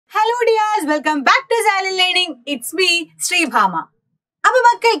Hello dears, welcome back to Xylem Learning. It's me, Sreebhama. അപ്പൊ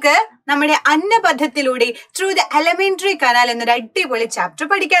മക്കൾക്ക് നമ്മുടെ അന്നപഥത്തിലൂടെ through the elementary canal എന്നൊരു അടിപൊളി ചാപ്റ്റർ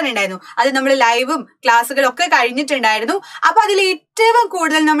പഠിക്കാനുണ്ടായിരുന്നു. അത് നമ്മൾ ലൈവും ക്ലാസ്സുകളൊക്കെ കഴിഞ്ഞിട്ടുണ്ടായിരുന്നു. അപ്പൊ അതിൽ ഏറ്റവും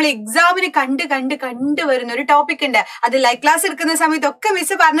കൂടുതൽ നമ്മൾ എക്സാമിന് കണ്ടു വരുന്ന ഒരു ടോപ്പിക് ഉണ്ട്. അത് ലൈവ് ക്ലാസ് എടുക്കുന്ന സമയത്തൊക്കെ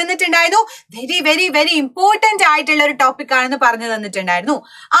മിസ് പറഞ്ഞു തന്നിട്ടുണ്ടായിരുന്നു. വെരി വെരി വെരി ഇമ്പോർട്ടന്റ് ആയിട്ടുള്ള ഒരു ടോപ്പിക് ആണെന്ന് പറഞ്ഞു തന്നിട്ടുണ്ടായിരുന്നു.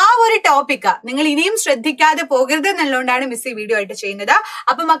 ആ ഒരു ടോപ്പിക് നിങ്ങൾ ഇനിയും ശ്രദ്ധിക്കാതെ പോകരുത് എന്നുള്ളതുകൊണ്ടാണ് മിസ് ഈ വീഡിയോ ആയിട്ട് ചെയ്യുന്നത്.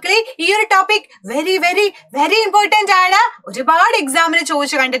 അപ്പൊ മക്കളെ, ഈ ഒരു topic very very very important ആണ്. ഒരുപാട് എക്സാമിന്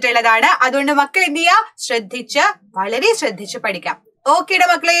ചോദിച്ചു കണ്ടിട്ടുള്ളതാണ്. അതുകൊണ്ട് മക്കൾ എന്ത് ചെയ്യുക, വളരെ ശ്രദ്ധിച്ച് പഠിക്കാം. ഓക്കേടാ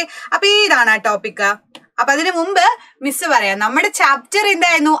മക്കളെ. അപ്പൊ ഇതാണ് ആ ടോപ്പിക്. അപ്പൊ അതിനു മുമ്പ് മിസ് പറയാം, നമ്മുടെ ചാപ്റ്റർ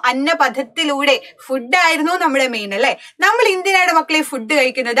എന്തായിരുന്നു? അന്നപഥത്തിലൂടെ. ഫുഡ് ആയിരുന്നു നമ്മുടെ മെയിൻ അല്ലെ. നമ്മൾ എന്തിനാണ് മക്കളെ ഫുഡ്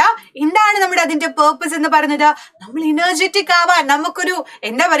കഴിക്കുന്നത്? എന്താണ് നമ്മുടെ അതിന്റെ പേർപ്പസ് എന്ന് പറയുന്നത്? നമ്മൾ എനർജറ്റിക് ആവാൻ. നമുക്കൊരു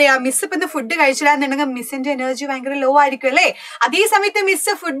എന്താ പറയാ, മിസ് ഇപ്പൊ ഫുഡ് കഴിച്ചില്ലാന്നുണ്ടെങ്കിൽ മിസ്സിന്റെ എനർജി ഭയങ്കര ലോ ആയിരിക്കും അല്ലെ. അതേ സമയത്ത്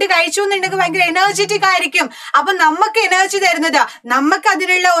മിസ് ഫുഡ് കഴിച്ചു എന്നുണ്ടെങ്കിൽ ഭയങ്കര എനർജറ്റിക് ആയിരിക്കും. അപ്പൊ നമുക്ക് എനർജി തരുന്നത്, നമുക്ക്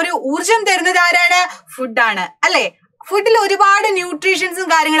അതിനുള്ള ഒരു ഊർജം തരുന്നത് ആരാണ്? ഫുഡാണ് അല്ലെ. ഫുഡിൽ ഒരുപാട് ന്യൂട്രീഷൻസും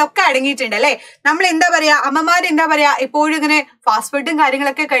കാര്യങ്ങളൊക്കെ അടങ്ങിയിട്ടുണ്ട് അല്ലെ. നമ്മൾ എന്താ പറയാ, അമ്മമാർ എന്താ പറയാ, എപ്പോഴും ഇങ്ങനെ ഫാസ്റ്റ് ഫുഡും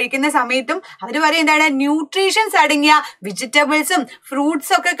കാര്യങ്ങളൊക്കെ കഴിക്കുന്ന സമയത്തും അവർ പറയും എന്താണ്, ന്യൂട്രീഷൻസ് അടങ്ങിയ വെജിറ്റബിൾസും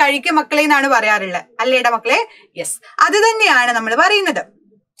ഫ്രൂട്ട്സും ഒക്കെ കഴിക്കും മക്കളെ എന്നാണ് പറയാറുള്ളത് അല്ലേടാ മക്കളെ. യെസ്, അത് തന്നെയാണ് നമ്മൾ പറയുന്നത്.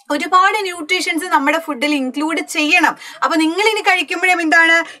 ഒരുപാട് ന്യൂട്രീഷൻസ് നമ്മുടെ ഫുഡിൽ ഇൻക്ലൂഡ് ചെയ്യണം. അപ്പൊ നിങ്ങൾ ഇനി കഴിക്കുമ്പോഴും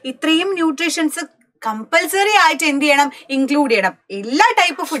എന്താണ്, ഇത്രയും ന്യൂട്രീഷൻസ് കമ്പൽസറി ആയിട്ട് എന്ത് ചെയ്യണം, ഇൻക്ലൂഡ് ചെയ്യണം. എല്ലാ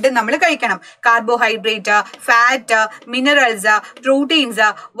ടൈപ്പ് ഫുഡും നമ്മൾ കഴിക്കണം. Carbohydrate, fat, minerals, proteins,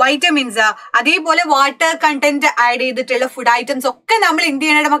 vitamins, അതേപോലെ വാട്ടർ കണ്ടന്റ് ആഡ് ചെയ്തിട്ടുള്ള ഫുഡ് ഐറ്റംസ് ഒക്കെ നമ്മൾ എന്ത്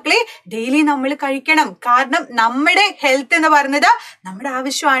ചെയ്യണം മക്കളെ, ഡെയിലി നമ്മൾ കഴിക്കണം. കാരണം നമ്മുടെ ഹെൽത്ത് എന്ന് പറയുന്നത് നമ്മുടെ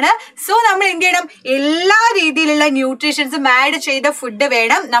ആവശ്യമാണ്. സോ നമ്മൾ എന്ത് ചെയ്യണം, എല്ലാ രീതിയിലുള്ള ന്യൂട്രീഷൻസും ആഡ് ചെയ്ത ഫുഡ്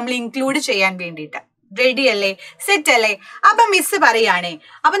വേണം നമ്മൾ ഇൻക്ലൂഡ് ചെയ്യാൻ വേണ്ടിയിട്ട്. റെഡി അല്ലേ, സെറ്റ് അല്ലേ? അപ്പൊ മിസ് പറയാണേ,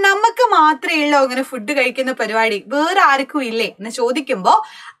 അപ്പൊ നമുക്ക് മാത്രമേ ഉള്ളൂ ഇങ്ങനെ ഫുഡ് കഴിക്കുന്ന പരിപാടി, വേറെ ആർക്കും ഇല്ലേ എന്ന് ചോദിക്കുമ്പോ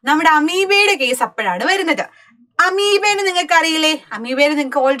നമ്മുടെ അമീബയുടെ കേസ് അപ്പോഴാണ് വരുന്നത്. അമീബേനെ നിങ്ങൾക്ക് അറിയില്ലേ? അമീബേനെ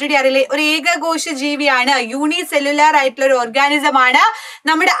നിങ്ങൾക്ക് ഓൾറെഡി അറിയില്ലേ? ഒരു ഏകകോശ ജീവിയാണ്, യൂണിസെല്ലുലാർ ആയിട്ടുള്ള ഒരു ഓർഗാനിസം ആണ്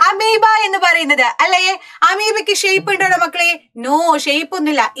നമ്മുടെ അമീബ എന്ന് പറയുന്നത് അല്ലേ. അമീബയ്ക്ക് ഷേപ്പ് ഉണ്ടോ മക്കളെ? നോ, ഷേപ്പ്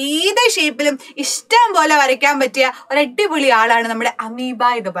ഒന്നുമില്ല. ഏത് ഷേപ്പിലും ഇഷ്ടം പോലെ വരയ്ക്കാൻ പറ്റിയ ഒരു അടിപൊളി ആളാണ് നമ്മുടെ അമീബ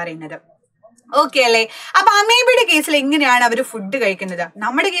എന്ന് പറയുന്നത്. ഓക്കെ അല്ലേ? അപ്പൊ അമീബയുടെ കേസിൽ എങ്ങനെയാണ് അവര് ഫുഡ് കഴിക്കുന്നത്?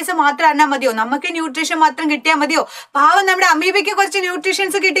 നമ്മുടെ കേസ് മാത്രം അറിഞ്ഞാൽ മതിയോ? നമുക്ക് ന്യൂട്രീഷൻ മാത്രം കിട്ടിയാൽ മതിയോ? പാവം നമ്മുടെ അമീബയ്ക്ക് കുറച്ച്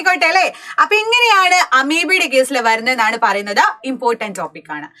ന്യൂട്രീഷൻസ് കിട്ടിക്കോട്ടെ അല്ലെ. അപ്പൊ എങ്ങനെയാണ് അമീബയുടെ കേസിൽ വരുന്നതെന്നാണ് പറയുന്നത്. ഇമ്പോർട്ടന്റ്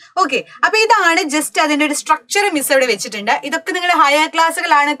ടോപ്പിക് ആണ്. ഓക്കെ, അപ്പൊ ഇതാണ് ജസ്റ്റ് അതിന്റെ ഒരു സ്ട്രക്ചർ മിസ് ഇവിടെ വെച്ചിട്ടുണ്ട്. ഇതൊക്കെ നിങ്ങൾ ഹയർ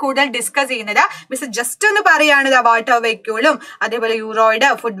ക്ലാസ്സുകളാണ് കൂടുതൽ ഡിസ്കസ് ചെയ്യുന്നത്. മിസ് ജസ്റ്റ് ഒന്ന് പറയുകയാണ്, വാട്ടർ വാക്യൂളും അതേപോലെ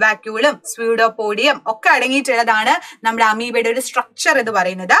യൂറോയിഡ്, ഫുഡ് വാക്യൂളും, സ്യൂഡോപോഡിയം ഒക്കെ അടങ്ങിയിട്ടുള്ളതാണ് നമ്മുടെ അമീബയുടെ ഒരു സ്ട്രക്ചർ എന്ന്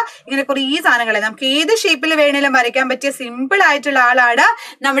പറയുന്നത്. ഇങ്ങനെ കുറേ നമുക്ക് ഏത് ഷേപ്പിൽ വേണേലും വരയ്ക്കാൻ പറ്റിയ സിമ്പിൾ ആയിട്ടുള്ള ആളാണ്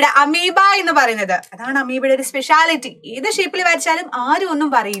നമ്മുടെ അമീബ എന്ന് പറയുന്നത്. അതാണ് അമീബയുടെ ഒരു സ്പെഷ്യാലിറ്റി. ഏത് ഷേപ്പിൽ വരച്ചാലും ആരും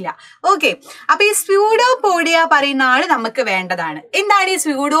ഒന്നും പറയില്ല. ഓക്കെ, അപ്പൊ ഈ സ്യൂഡോപോഡിയ പറയുന്ന ആള് നമുക്ക് വേണ്ടതാണ്. എന്താണ് ഈ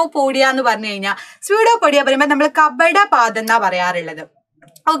സ്യൂഡോപോഡിയ എന്ന് പറഞ്ഞു കഴിഞ്ഞാൽ? സ്യൂഡോപോഡിയ പറയുമ്പോൾ നമ്മൾ കപടപാദം എന്നാ പറയാറുള്ളത്.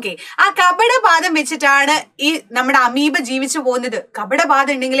 ഓക്കെ, ആ കപടപാദം വെച്ചിട്ടാണ് ഈ നമ്മുടെ അമീബ ജീവിച്ചു പോകുന്നത്.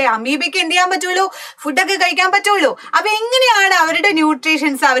 കപടപാദം ഉണ്ടെങ്കിലേ അമീബയ്ക്ക് എന്ത് ചെയ്യാൻ പറ്റുള്ളൂ, ഫുഡൊക്കെ കഴിക്കാൻ പറ്റുള്ളൂ. അപ്പൊ എങ്ങനെയാണ് അവരുടെ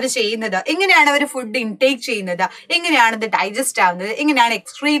ന്യൂട്രീഷൻസ് അവർ ചെയ്യുന്നത്? എങ്ങനെയാണ് അവർ ഫുഡ് ഇൻടേക്ക് ചെയ്യുന്നത്? എങ്ങനെയാണ് ഇത് ഡൈജസ്റ്റ് ആവുന്നത്? എങ്ങനെയാണ്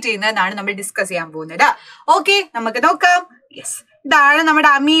എക്സ്ക്രീറ്റ് ചെയ്യുന്നത് എന്നാണ് നമ്മൾ ഡിസ്കസ് ചെയ്യാൻ പോകുന്നത്. ഓക്കെ, നമുക്ക് നോക്കാം. യെസ്, ഇതാണ് നമ്മുടെ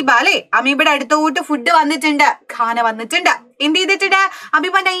അമീബ അല്ലെ. അമീബയുടെ അടുത്തോട്ട് ഫുഡ് വന്നിട്ടുണ്ട്, ഖാന വന്നിട്ടുണ്ട്. എന്ത് ചെയ്തിട്ടുണ്ട്?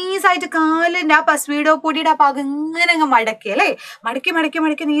 അമീബ നൈസായിട്ട് കാലിന്റെ ആ സ്യൂഡോപോഡിയുടെ ആ ഭാഗം ഇങ്ങനെ അങ്ങ് മടക്കി അല്ലെ.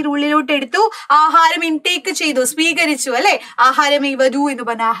 മടക്കി നീരുള്ളിലോട്ട് എടുത്തു, ആഹാരം ഇൻടേക്ക് ചെയ്തു, സ്വീകരിച്ചു അല്ലെ. ആഹാരം വരൂ എന്ന്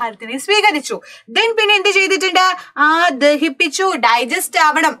പറഞ്ഞ ആഹാരത്തിനെ സ്വീകരിച്ചു. ദെൻ പിന്നെ എന്ത് ചെയ്തിട്ടുണ്ട്? ദഹിപ്പിച്ചു, ഡൈജസ്റ്റ്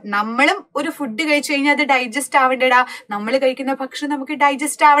ആവണം. നമ്മളും ഒരു ഫുഡ് കഴിച്ചു കഴിഞ്ഞാൽ അത് ഡൈജസ്റ്റ് ആവണ്ടടാ. നമ്മൾ കഴിക്കുന്ന ഭക്ഷണം നമുക്ക്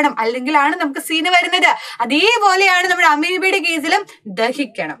ഡൈജസ്റ്റ് ആവണം, അല്ലെങ്കിലാണ് നമുക്ക് സീന് വരുന്നത്. അതേപോലെയാണ് നമ്മുടെ അമീബയുടെ കേസിലും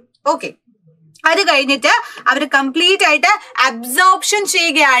ദഹിക്കണം. ഓക്കെ, അത് കഴിഞ്ഞിട്ട് അവർ കംപ്ലീറ്റ് ആയിട്ട് അബ്സോർപ്ഷൻ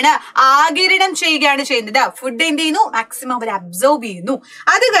ചെയ്യുകയാണ്, ആഗിരണം ചെയ്യുകയാണ് ചെയ്യുന്നത്. ഫുഡ് എന്ത് ചെയ്യുന്നു? മാക്സിമം അവർ അബ്സോർബ് ചെയ്യുന്നു.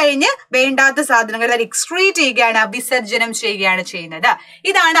 അത് കഴിഞ്ഞ് വേണ്ടാത്ത സാധനങ്ങൾ അവർ എക്സ്ക്രീറ്റ് ചെയ്യുകയാണ്, വിസർജനം ചെയ്യുകയാണ് ചെയ്യുന്നത്.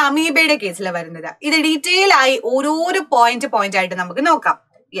 ഇതാണ് അമീബയുടെ കേസിൽ വരുന്നത്. ഇത് ഡീറ്റെയിൽ ആയി ഓരോരോ പോയിന്റ് ആയിട്ട് നമുക്ക് നോക്കാം.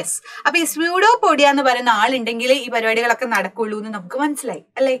 യെസ്, അപ്പൊ ഈ സ്യൂഡോപോഡിയ എന്ന് പറയുന്ന ആളുണ്ടെങ്കിൽ ഈ പരിപാടികളൊക്കെ നടക്കുള്ളൂ എന്ന് നമുക്ക് മനസ്സിലായി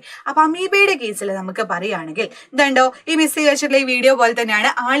അല്ലെ. അപ്പൊ അമീബയുടെ കേസിൽ നമുക്ക് പറയുകയാണെങ്കിൽ ഇതുണ്ടോ, ഈ മിസ് വെച്ചിട്ടുള്ള ഈ വീഡിയോ പോലെ തന്നെയാണ്.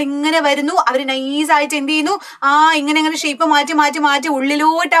 ആളിങ്ങനെ വരുന്നു, അവര് നൈസായിട്ട് എന്ത് ചെയ്യുന്നു, ഇങ്ങനെ ഷേപ്പ് മാറ്റി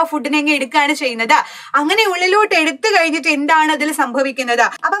ഉള്ളിലോട്ട് ആ ഫുഡിനെ എടുക്കുകയാണ് ചെയ്യുന്നത്. അങ്ങനെ ഉള്ളിലോട്ട് എടുത്തു കഴിഞ്ഞിട്ട് എന്താണ് അതിൽ സംഭവിക്കുന്നത്?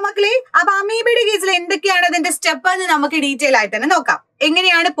 അപ്പൊ മക്കളെ, അപ്പൊ അമീബയുടെ കേസിൽ എന്തൊക്കെയാണ് അതിന്റെ സ്റ്റെപ്പ് എന്ന് നമുക്ക് ഡീറ്റെയിൽ ആയിട്ട് തന്നെ നോക്കാം.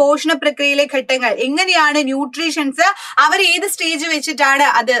 എങ്ങനെയാണ് പോഷണ പ്രക്രിയയിലെ ഘട്ടങ്ങൾ, എങ്ങനെയാണ് ന്യൂട്രീഷൻസ് അവർ ഏത് സ്റ്റേജ് വെച്ചിട്ടാണ്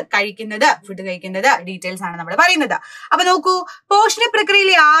അത് കഴിക്കുന്നത്, ഫുഡ് കഴിക്കുന്നത്, ഡീറ്റെയിൽസ് ആണ് നമ്മൾ പറയുന്നത്. അപ്പൊ നോക്കൂ, പോഷണ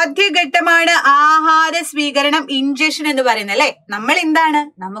പ്രക്രിയയിലെ ആദ്യ ഘട്ടമാണ് ആഹാര സ്വീകരണം, ഇൻജക്ഷൻ എന്ന് പറയുന്നത് അല്ലെ. നമ്മൾ എന്താണ്,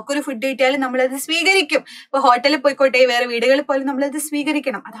 നമുക്കൊരു ഫുഡ് കിട്ടിയാലും നമ്മളത് സ്വീകരിക്കും. ഇപ്പൊ ഹോട്ടലിൽ പോയിക്കോട്ടെ, വേറെ വീടുകളിൽ പോലും നമ്മളത്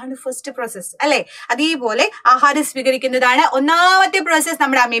സ്വീകരിക്കണം. അതാണ് ഫസ്റ്റ് പ്രോസസ് അല്ലെ. അതേപോലെ ആഹാരം സ്വീകരിക്കുന്നതാണ് ഒന്നാമത്തെ പ്രോസസ്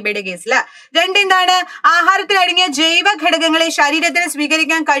നമ്മുടെ അമീബയുടെ കേസിൽ. രണ്ടെന്താണ്, ആഹാരത്തിൽ അടങ്ങിയ ജൈവ ഘടകങ്ങളെ ശരീരത്തിന്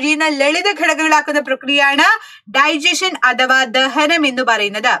സ്വീകരിക്കാൻ കഴിയുന്ന ലളിത ഘടകങ്ങളാക്കുന്ന പ്രക്രിയയാണ് ഡൈജഷൻ അഥവാ ദഹനം എന്ന്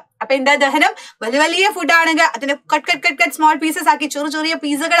പറയുന്നത്. അപ്പൊ എന്താ ദഹനം? വലിയ വലിയ ഫുഡ് ആണെങ്കിൽ അതിനെ കട്ട് സ്മോൾ പീസസ് ആക്കി ചെറിയ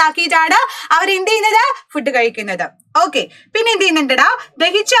പീസുകൾ ആക്കിയിട്ടാണ് അവർ എന്ത് ചെയ്യുന്നത്, ഫുഡ് കഴിക്കുന്നത്. ഓക്കെ, പിന്നെ എന്ത് ചെയ്യുന്നുണ്ടടാ,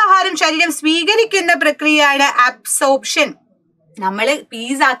 ദഹിച്ച ആഹാരം ശരീരം സ്വീകരിക്കുന്ന പ്രക്രിയയാണ് അബ്സോർപ്ഷൻ. നമ്മള്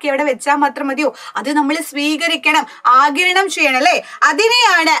പീസാക്കി അവിടെ വെച്ചാൽ മാത്രം മതിയോ, അത് നമ്മൾ സ്വീകരിക്കണം, ആഗിരണം ചെയ്യണം അല്ലെ.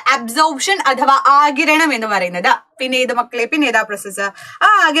 അതിനെയാണ് അബ്സോർപ്ഷൻ അഥവാ ആഗിരണം എന്ന് പറയുന്നത്. പിന്നെ ഏത് മക്കളെ, പിന്നെ ഏതാ പ്രോസസ്?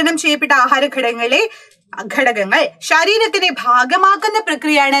 ആഗിരണം ചെയ്യപ്പെട്ട ആഹാര ഘടകങ്ങൾ ശരീരത്തിന്റെ ഭാഗമാക്കുന്ന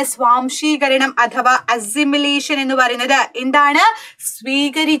പ്രക്രിയയാണ് സ്വാംശീകരണം അഥവാ അസിമിലേഷൻ എന്ന് പറയുന്നത്. എന്താണ്?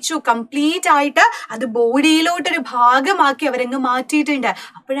 സ്വീകരിച്ചു, കംപ്ലീറ്റ് ആയിട്ട് അത് ബോഡിയിലോട്ടൊരു ഭാഗമാക്കി അവരങ്ങ് മാറ്റിയിട്ടുണ്ട്.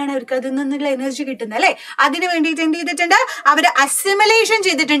 അപ്പോഴാണ് അവർക്ക് അതിൽ നിന്നുള്ള എനർജി കിട്ടുന്നത് അല്ലെ. അതിനു വേണ്ടിയിട്ട് എന്ത് ചെയ്തിട്ടുണ്ട്, അവര് അസിമിലേഷൻ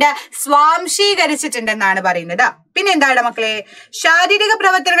ചെയ്തിട്ടുണ്ട്, സ്വാംശീകരിച്ചിട്ടുണ്ടെന്നാണ് പറയുന്നത്. പിന്നെ എന്താണ് മക്കളെ, ശാരീരിക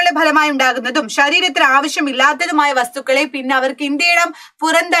പ്രവർത്തനങ്ങളുടെ ഫലമായി ഉണ്ടാകുന്നതും ശരീരത്തിന് ആവശ്യമില്ലാത്തതുമായ വസ്തുക്കളെ പിന്നെ അവർക്ക് എന്ത് ചെയ്യണം,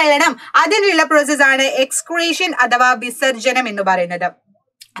 പുറന്തള്ളണം. അതിനുള്ള പ്രോസസ് ആണ് എക്സ്ക്രീഷൻ അഥവാ വിസർജനം എന്ന് പറയുന്നത്.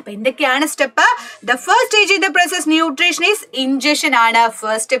 അപ്പൊ എന്തൊക്കെയാണ് step? The first stage in the process nutrition is injection ആണ്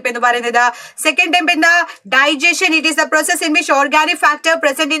ഫസ്റ്റ് സ്റ്റെപ്പ് എന്ന് പറയുന്നത്. സെക്കൻഡ് സ്റ്റെപ്പ് എന്താ? Digestion. It is the process in which organic factor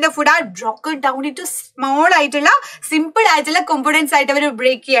present in the food R broken down into small ആയിട്ടുള്ള simple ആയിട്ടുള്ള കോമ്പണന്റ്സ് ആയിട്ട് അവർ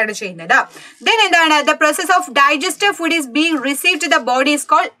break ചെയ്യാണ് ചെയ്യുന്നത്. Then എന്താണ്? The process of digestive food is being received to the body is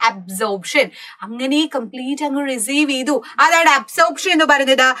called absorption. അങ്ങനെ complete അങ്ങ് receive ചെയ്തു, അതാണ് അബ്സോർപ്ഷൻ എന്ന്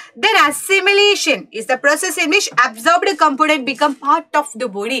പറയുന്നത്. Then assimilation is the process in which absorbed component become part of the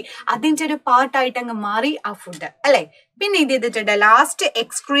body. അതിന്റെ ഒരു പാർട്ടായിട്ട് അങ്ങ് മാറി ആ ഫുഡ് അല്ലെ. പിന്നെ ഇത് ചെയ്തിട്ടുണ്ട് ലാസ്റ്റ്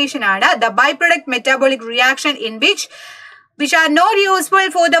എക്സ്ക്രീഷൻ ആണ്. The by product metabolic reaction in which are not useful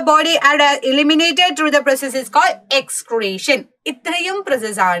for the body are eliminated through the process is called excretion. ഇത്രയും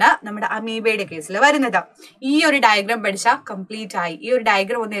പ്രോസസ് ആണ് നമ്മുടെ അമീബയുടെ കേസിൽ വരുന്നത്. ഈ ഒരു ഡയഗ്രാം പഠിച്ചാൽ കംപ്ലീറ്റ് ആയി. ഈ ഒരു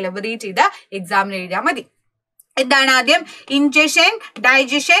ഡയഗ്രാം ഒന്ന് എലബറേറ്റ് ചെയ്ത് എക്സാമിന് എഴുതിയാൽ മതി. എന്താണ് ആദ്യം? Injection,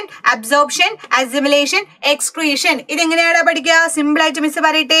 digestion, absorption, assimilation, excretion. ഇതെങ്ങനെയാണ് പഠിക്കുക? സിമ്പിൾ ആയിട്ട് മിസ്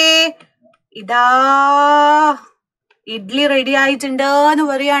പറയട്ടെ. ഇതാ ഇഡ്ലി റെഡി ആയിട്ടുണ്ട് എന്ന്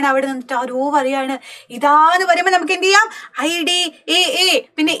പറയാണ്. അവിടെ നിന്നിട്ട് ആരോ പറയാണ് ഇതാന്ന് പറയുമ്പോ നമുക്ക് എന്ത് ചെയ്യാം? IDAA.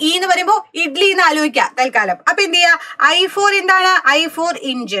 പിന്നെ ഇ എന്ന് പറയുമ്പോ ഇഡ്ലി എന്ന് ആലോചിക്കാം തൽക്കാലം. അപ്പൊ എന്ത് ചെയ്യാ? I4 എന്താണ്? I for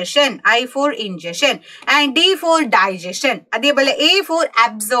ingestion, I for ingestion and D for digestion. അതേപോലെ A for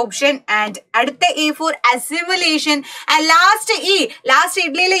absorption and അടുത്ത A for assimilation and last E. Last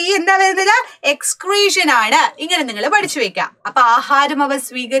ഇഡ്ലിയിലെ E എന്താ വരുന്നത്? എക്സ്ക്രീഷൻ ആണ്. ഇങ്ങനെ നിങ്ങൾ പഠിച്ചു വെക്കാം. അപ്പൊ ആഹാരം അവർ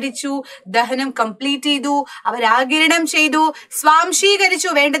സ്വീകരിച്ചു, ദഹനം കംപ്ലീറ്റ് ചെയ്തു, അവർ ആഗിരണം ചെയ്തു, സ്വാംശീകരിച്ചു,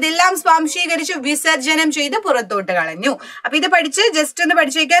 വേണ്ടതെല്ലാം സ്വാംശീകരിച്ചു, വിസർജനം ചെയ്ത് പുറത്തോട്ട് കളഞ്ഞു. അപ്പൊ ഇത് പഠിച്ച് ജസ്റ്റ് ഒന്ന്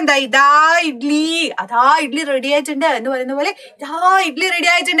പഠിച്ചു വെക്കാൻ. ഇതാ ഇഡ്ലി, അതാ ഇഡ്ലി റെഡി ആയിട്ടുണ്ട് എന്ന് പറയുന്ന പോലെ ഇതാ ഇഡ്ലി റെഡി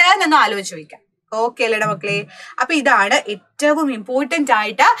ആയിട്ടുണ്ട് എന്നൊന്ന് ആലോചിച്ച് വെക്കാം. ഓക്കെ അല്ലേടാ മക്കളെ? അപ്പൊ ഇതാണ് ഏറ്റവും ഇമ്പോർട്ടന്റ്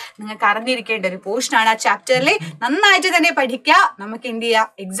ആയിട്ട് നിങ്ങൾക്ക് അറിഞ്ഞിരിക്കേണ്ട ഒരു പോർഷൻ ആണ്. ആ ചാപ്റ്ററിൽ നന്നായിട്ട് തന്നെ പഠിക്കുക. നമുക്ക് എന്ത് ചെയ്യാം?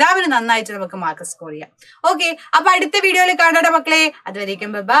 എക്സാമിന് നന്നായിട്ട് നമുക്ക് മാർക്ക് സ്കോർ ചെയ്യാം. ഓക്കെ, അപ്പൊ അടുത്ത വീഡിയോയിൽ കാണാം മക്കളെ.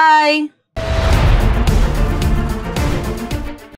 അതുവരേക്കും ബൈ.